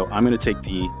 So I'm going to take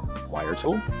the wire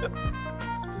tool. I'm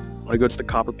going to go to the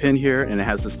copper pin here, and it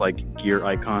has this like gear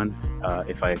icon.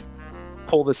 If I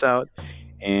pull this out,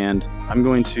 and I'm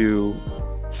going to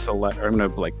select, or I'm going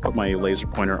to like put my laser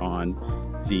pointer on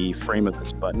the frame of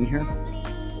this button here,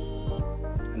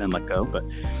 and then let go. But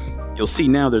you'll see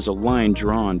now there's a line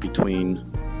drawn between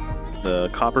the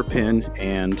copper pin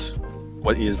and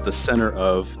what is the center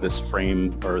of this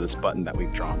frame or this button that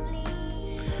we've drawn.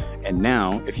 And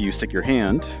now if you stick your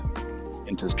hand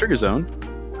into this trigger zone,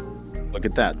 look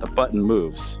at that, the button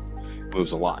moves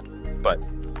a lot, but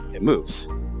it moves.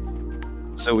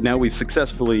 So now we've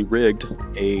successfully rigged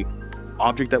a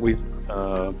object that we've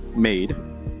made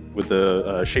with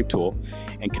the shape tool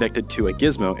and connected to a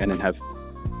gizmo and then have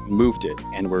moved it,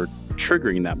 and we're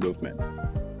triggering that movement.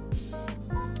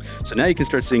 So now you can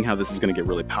start seeing how this is going to get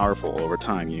really powerful over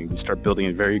time. You start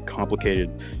building very complicated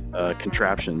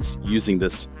contraptions using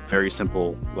this very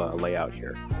simple layout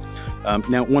here.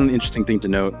 Now, one interesting thing to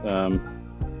note,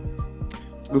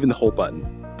 it's moving the whole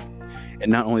button.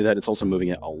 And not only that, it's also moving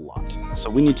it a lot. So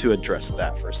we need to address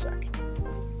that for a sec.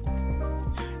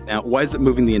 Now, why is it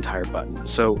moving the entire button?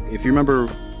 So if you remember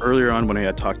earlier on when I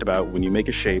had talked about when you make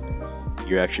a shape,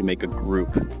 you actually make a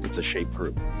group. It's a shape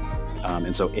group.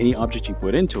 And so any object you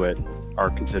put into it are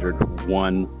considered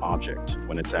one object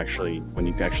when you actually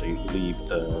leave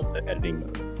the editing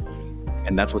mode.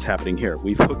 And that's what's happening here.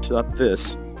 We've hooked up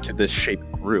this to this shape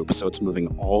group, so it's moving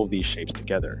all these shapes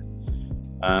together.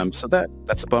 So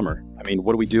that's a bummer. I mean,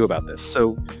 what do we do about this?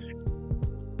 So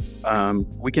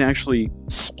we can actually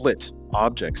split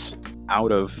objects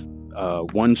out of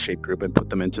one shape group and put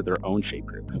them into their own shape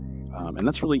group. And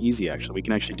that's really easy, actually. We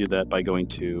can actually do that by going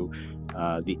to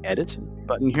the Edit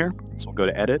button here. So we'll go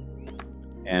to Edit,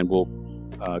 and we'll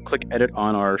click Edit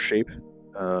on our shape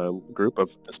group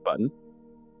of this button.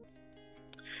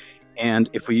 And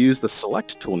if we use the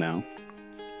Select tool now,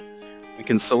 we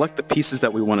can select the pieces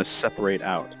that we want to separate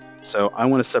out. So I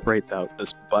want to separate out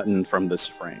this button from this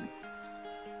frame.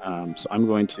 So I'm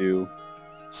going to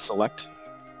select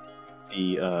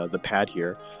the pad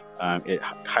here. It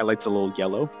highlights a little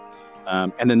yellow.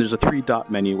 And then there's a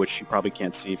 3-dot menu, which you probably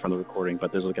can't see from the recording,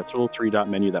 but there's like a little 3-dot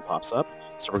menu that pops up.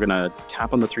 So we're going to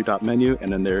tap on the 3-dot menu,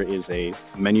 and then there is a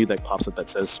menu that pops up that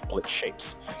says Split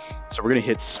Shapes. So we're going to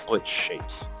hit Split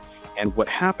Shapes. And what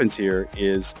happens here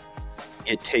is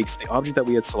it takes the object that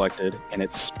we had selected and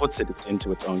it splits it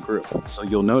into its own group. So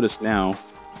you'll notice now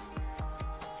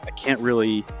I can't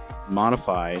really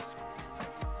modify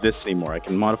this anymore. I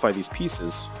can modify these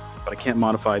pieces, but I can't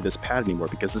modify this pad anymore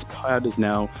because this pad is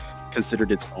now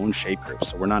considered its own shape group.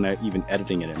 So we're not even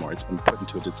editing it anymore. It's been put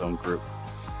into its own group.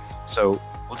 So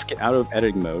let's get out of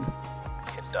editing mode,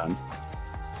 hit done.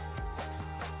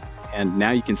 And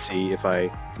now you can see if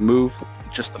I move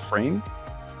just the frame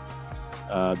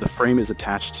is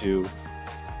attached to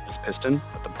this piston,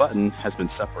 but the button has been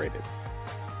separated.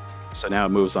 So now it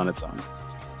moves on its own.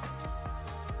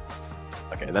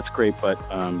 Okay, that's great, but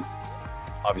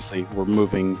obviously we're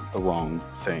moving the wrong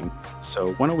thing.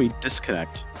 So why don't we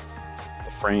disconnect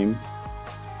the frame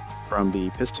from the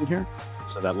piston here,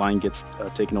 so that line gets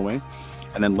taken away,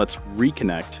 and then let's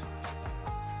reconnect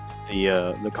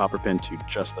the copper pin to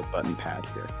just the button pad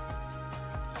here.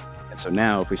 And so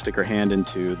now if we stick our hand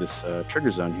into this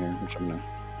trigger zone here, which I'm gonna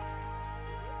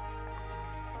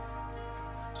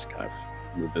just kind of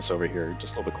move this over here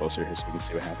just a little bit closer here so we can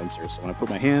see what happens here. So when I put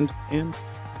my hand in,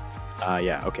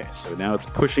 yeah, okay, so now it's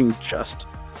pushing just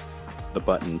the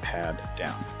button pad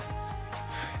down.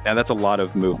 Now that's a lot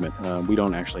of movement. We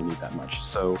don't actually need that much.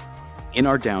 So in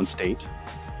our down state,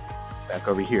 back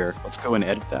over here, let's go and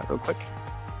edit that real quick.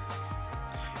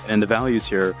 And in the values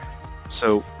here,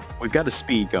 so we've got a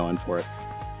speed going for it.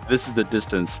 This is the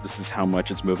distance. This is how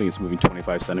much it's moving. It's moving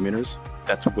 25 centimeters.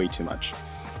 That's way too much.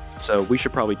 So we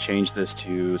should probably change this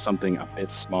to something a bit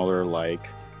smaller, like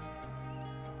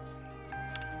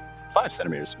 5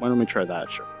 centimeters. Why don't we try that?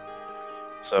 Sure.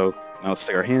 So now let's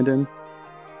stick our hand in.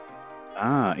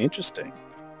 Ah, interesting.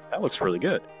 That looks really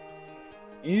good.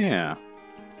 Yeah.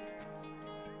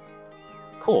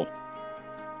 Cool.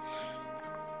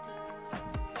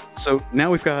 So now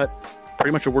we've got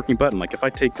pretty much a working button. Like if I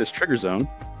take this trigger zone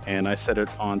and I set it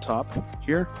on top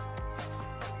here,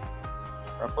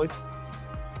 roughly,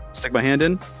 stick my hand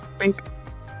in, bink,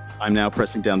 I'm now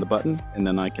pressing down the button, and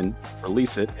then I can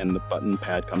release it and the button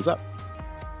pad comes up.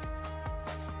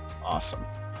 Awesome.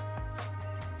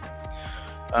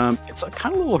 It's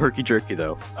kind of a little herky-jerky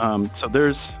though. So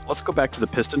let's go back to the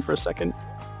piston for a second.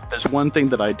 There's one thing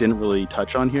that I didn't really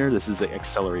touch on here. This is the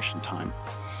acceleration time.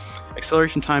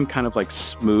 Acceleration time kind of like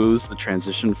smooths the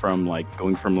transition from like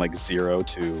going from like 0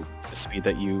 to the speed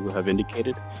that you have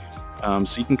indicated.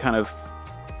 So you can kind of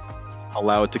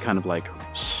allow it to kind of like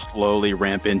slowly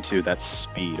ramp into that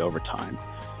speed over time.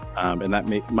 And that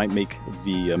might make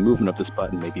the movement of this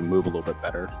button maybe move a little bit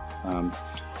better.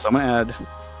 So I'm going to add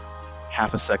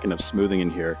half a second of smoothing in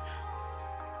here.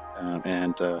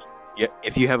 Yeah,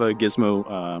 if you have a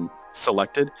gizmo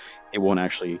selected, it won't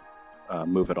actually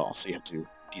move at all. So you have to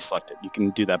deselect it. You can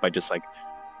do that by just like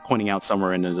pointing out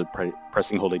somewhere and then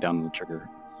pressing holding down on the trigger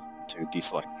to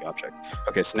deselect the object.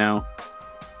 Okay, so now,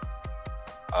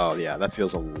 oh yeah, that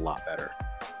feels a lot better.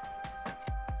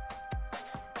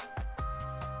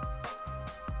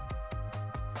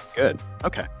 Good.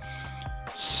 Okay.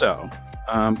 So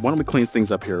why don't we clean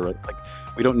things up here? Like,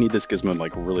 we don't need this gizmo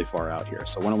like really far out here.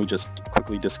 So why don't we just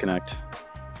quickly disconnect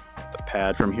the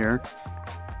pad from here?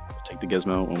 Take the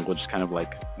gizmo and we'll just kind of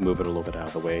like move it a little bit out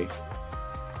of the way.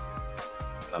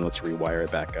 And then let's rewire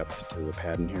it back up to the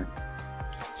pad in here.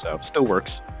 So still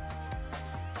works.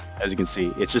 As you can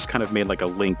see, it's just kind of made like a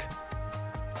link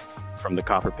from the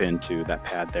copper pin to that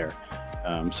pad there.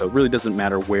 So it really doesn't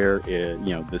matter where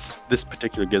this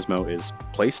particular gizmo is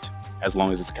placed. As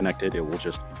long as it's connected, it will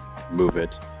just move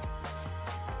it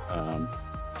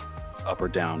up or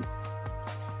down.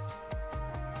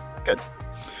 Good.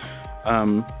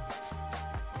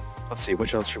 Let's see,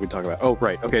 what else should we talk about? Oh,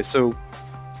 right. Okay, so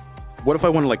what if I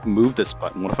want to like move this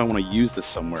button? What if I want to use this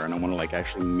somewhere and I want to like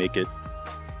actually make it,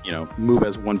 move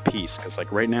as one piece? Because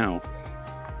like right now,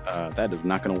 that is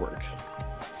not going to work.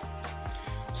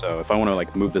 So if I want to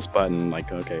like move this button,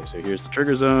 like, okay, so here's the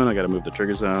trigger zone, I got to move the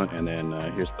trigger zone, and then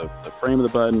here's the frame of the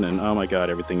button, and oh my god,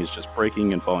 everything is just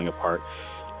breaking and falling apart.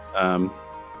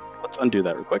 Let's undo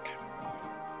that real quick.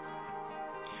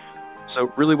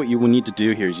 So really what you will need to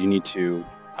do here is you need to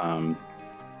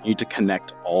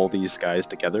connect all these guys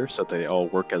together so that they all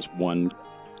work as one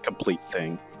complete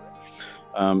thing.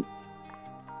 And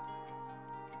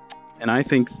I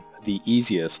think the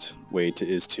easiest way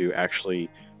is to actually,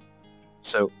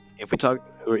 so if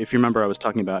you remember, I was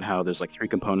talking about how there's like 3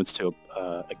 components to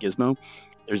a gizmo.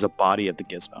 There's a body of the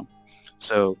gizmo.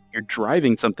 So you're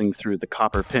driving something through the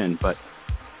copper pin, but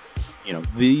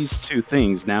these 2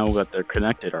 things, now that they're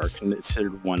connected, are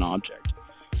considered one object.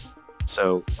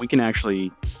 So we can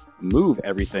actually move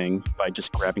everything by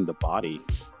just grabbing the body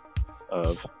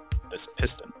of this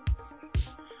piston.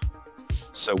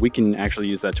 So we can actually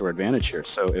use that to our advantage here.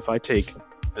 So if I take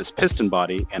this piston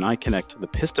body and I connect the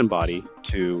piston body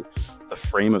to the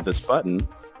frame of this button,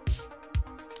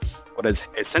 what has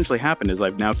essentially happened is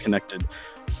I've now connected,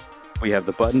 we have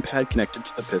the button pad connected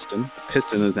to the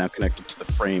piston is now connected to the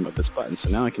frame of this button. So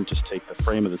now I can just take the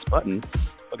frame of this button,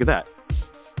 look at that,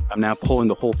 I'm now pulling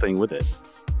the whole thing with it.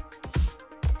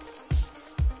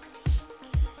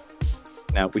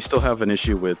 Now we still have an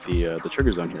issue with the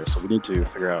trigger zone here, so we need to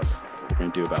figure out what we're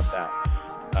going to do about that.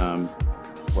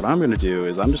 What I'm going to do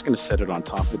is I'm just going to set it on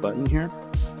top of the button here.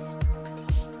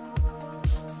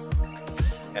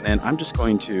 And then I'm just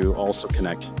going to also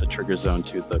connect the trigger zone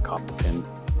to the copper pin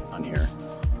on here.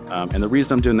 And the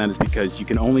reason I'm doing that is because you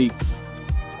can only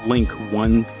link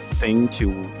one thing to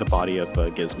the body of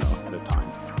a gizmo at a time,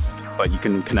 but you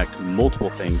can connect multiple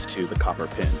things to the copper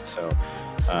pin. So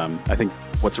I think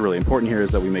what's really important here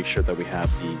is that we make sure that we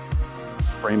have the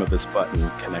frame of this button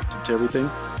connected to everything,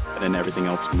 and then everything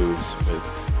else moves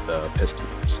with the piston.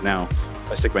 So now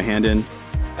if I stick my hand in,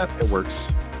 it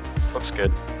works, looks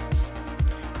good.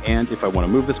 And if I want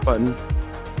to move this button,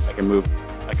 I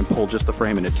can pull just the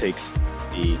frame and it takes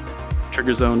the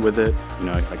trigger zone with it.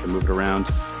 I can move it around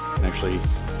and actually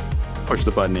push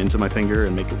the button into my finger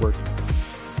and make it work.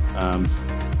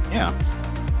 Yeah.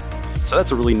 So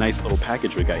that's a really nice little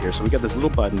package we got here. So we got this little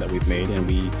button that we've made, and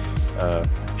we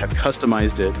have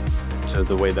customized it to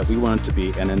the way that we want it to be.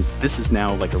 And then this is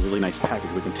now like a really nice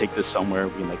package. We can take this somewhere,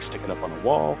 we can like stick it up on a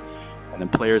wall, and then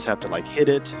players have to like hit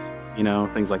it,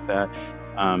 things like that.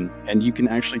 And you can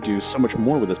actually do so much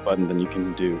more with this button than you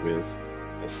can do with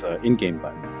this in-game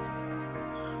button.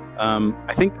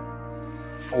 I think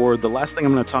for the last thing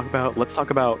I'm going to talk about, let's talk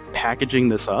about packaging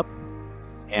this up,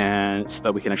 and so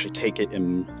that we can actually take it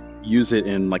and use it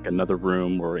in like another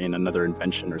room or in another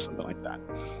invention or something like that,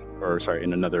 or sorry,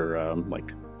 in another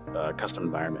custom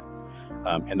environment.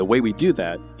 And the way we do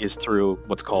that is through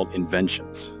what's called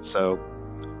inventions. So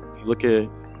if you look at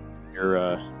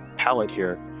your palette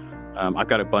here, I've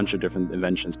got a bunch of different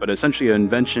inventions, but essentially an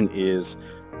invention is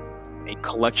a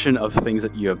collection of things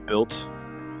that you have built,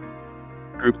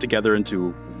 grouped together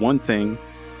into one thing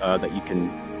that you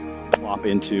can plop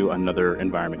into another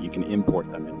environment. You can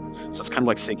import them in. So it's kind of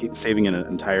like saving an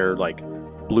entire like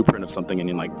blueprint of something and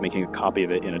then like making a copy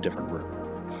of it in a different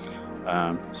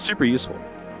room. Super useful.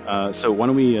 So why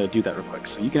don't we do that real quick?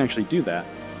 So you can actually do that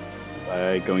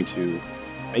by going to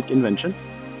Make Invention.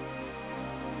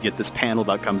 Get this panel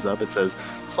that comes up. It says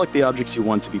select the objects you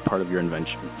want to be part of your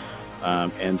invention.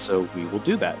 And so we will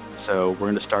do that. So we're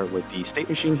going to start with the state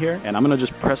machine here, and I'm going to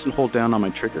just press and hold down on my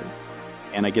trigger,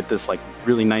 and I get this like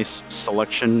really nice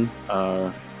selection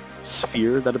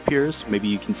sphere that appears. Maybe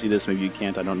you can see this, maybe you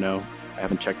can't, I don't know. I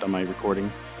haven't checked on my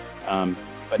recording.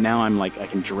 But now I'm like, I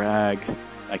can drag,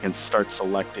 I can start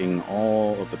selecting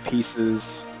all of the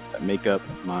pieces that make up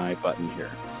my button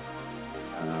here.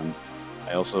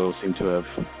 I also seem to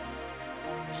have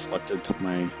selected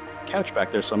my couch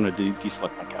back there, so I'm going to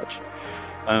deselect my couch.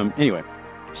 Anyway,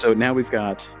 So now we've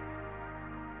got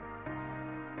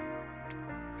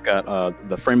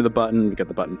the frame of the button, we've got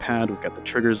the button pad, we've got the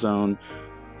trigger zone,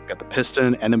 we've got the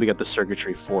piston, and then we got the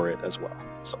circuitry for it as well.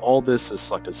 So all this is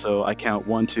selected. So I count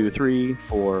 1, 2, 3,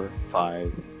 4,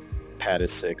 5, pad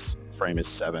is 6, frame is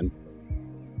 7.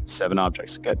 7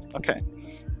 objects. Good. Okay.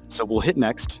 So we'll hit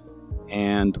next,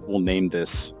 and we'll name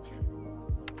this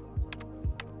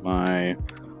my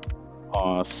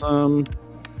awesome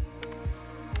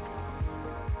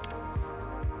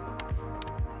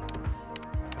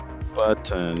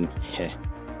button.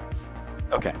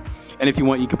 Okay. And if you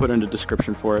want, you can put in a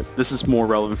description for it. This is more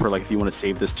relevant for like if you want to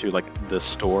save this to like the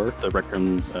store, the Rec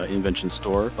Room Invention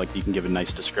store. Like you can give a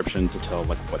nice description to tell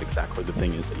like what exactly the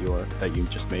thing is that you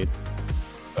just made.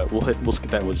 But we'll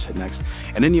skip that. We'll just hit next.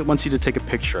 And then it wants you to take a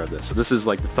picture of this. So this is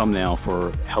like the thumbnail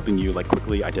for helping you like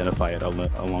quickly identify it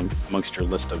amongst your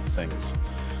list of things.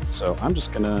 So I'm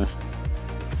just gonna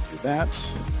do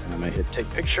that, and I'm gonna hit take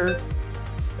picture.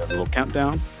 There's a little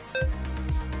countdown.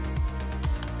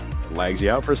 Lags you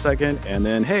out for a second, and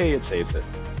then hey, it saves it.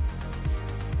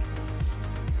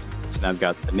 So now I've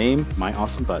got the name, my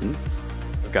awesome button.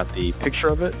 We've got the picture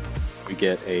of it. We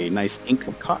get a nice ink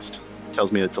cost. It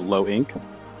tells me it's a low ink,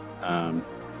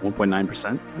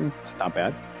 1.9%. It's not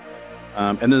bad.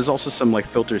 And there's also some like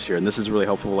filters here, and this is really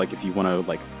helpful. Like if you want to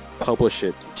like publish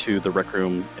it to the Rec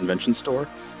Room Invention store,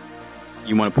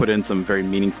 you want to put in some very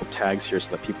meaningful tags here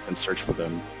so that people can search for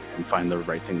them and find the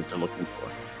right thing that they're looking for.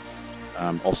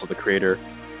 Also the creator.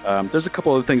 There's a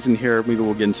couple other things in here. Maybe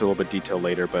we'll get into a little bit of detail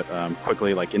later, but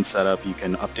quickly, like in setup, you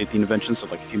can update the invention. So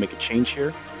like if you make a change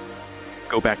here,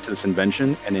 go back to this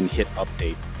invention and then hit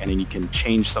update, and then you can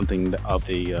change something of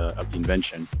the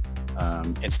invention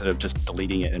instead of just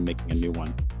deleting it and making a new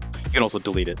one. You can also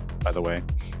delete it, by the way.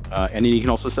 And then you can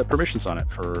also set permissions on it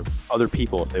for other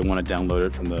people if they want to download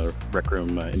it from the Rec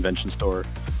Room Invention store.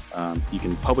 You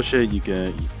can publish it. You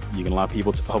can allow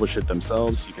people to publish it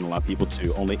themselves. You can allow people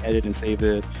to only edit and save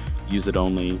it, use it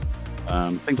only,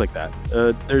 things like that.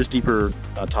 There's deeper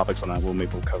topics on that.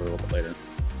 We'll cover a little bit later.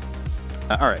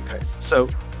 All right. Okay. So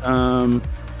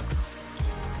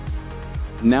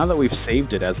now that we've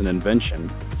saved it as an invention,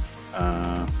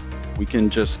 we can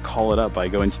just call it up by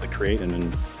going to the create and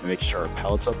then make sure our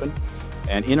palette's open.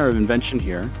 And in our invention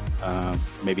here,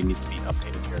 maybe it needs to be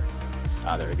updated here.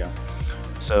 There we go.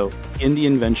 So in the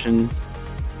invention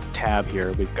tab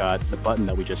here, we've got the button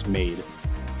that we just made.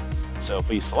 So if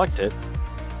we select it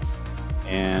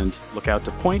and look out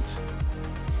to point,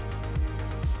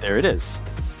 there it is.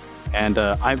 And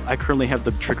I currently have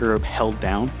the trigger held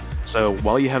down. So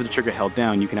while you have the trigger held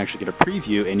down, you can actually get a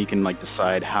preview, and you can like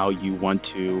decide how you want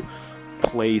to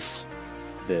place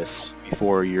this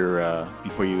before you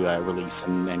release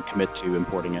and commit to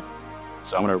importing it.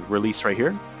 So I'm going to release right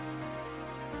here.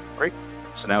 Great.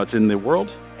 So now it's in the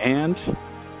world, and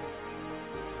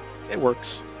it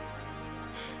works.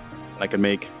 And I can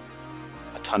make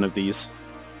a ton of these.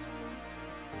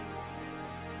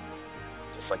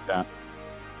 Just like that.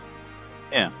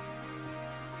 Yeah.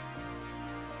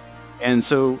 And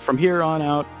so from here on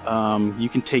out, you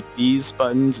can take these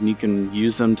buttons and you can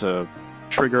use them to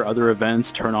trigger other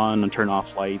events, turn on and turn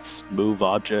off lights, move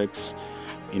objects.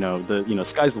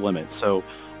 Sky's the limit. So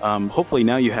hopefully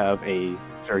now you have a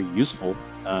very useful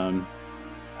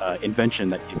invention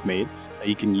that you've made that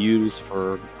you can use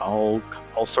for all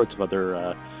sorts of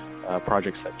other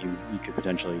projects that you could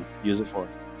potentially use it for.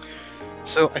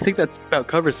 So I think that about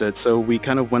covers it. So we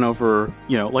kind of went over,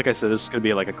 like I said, this is going to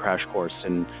be like a crash course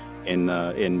in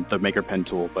the Maker Pen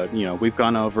tool, but we've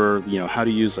gone over how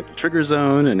to use like a trigger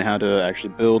zone and how to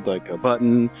actually build like a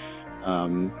button,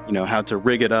 how to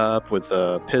rig it up with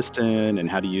a piston, and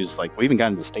how to use we even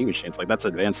got into state machines. Like that's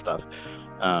advanced stuff.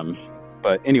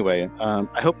 But anyway,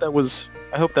 I hope that was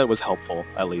helpful.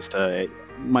 At least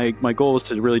my goal is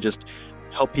to really just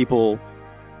help people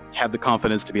have the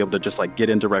confidence to be able to just get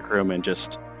into Rec Room and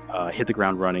just hit the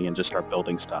ground running and just start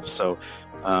building stuff. So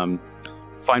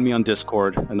find me on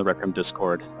Discord, in the Rec Room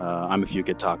Discord. I'm a few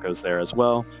Good Tacos there as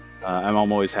well. I'm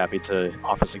always happy to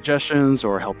offer suggestions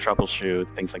or help troubleshoot,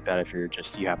 things like that if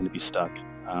you happen to be stuck.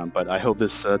 But I hope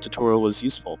this tutorial was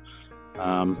useful.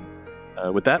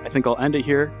 With that, I think I'll end it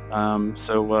here.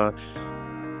 So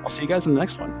I'll see you guys in the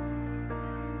next one.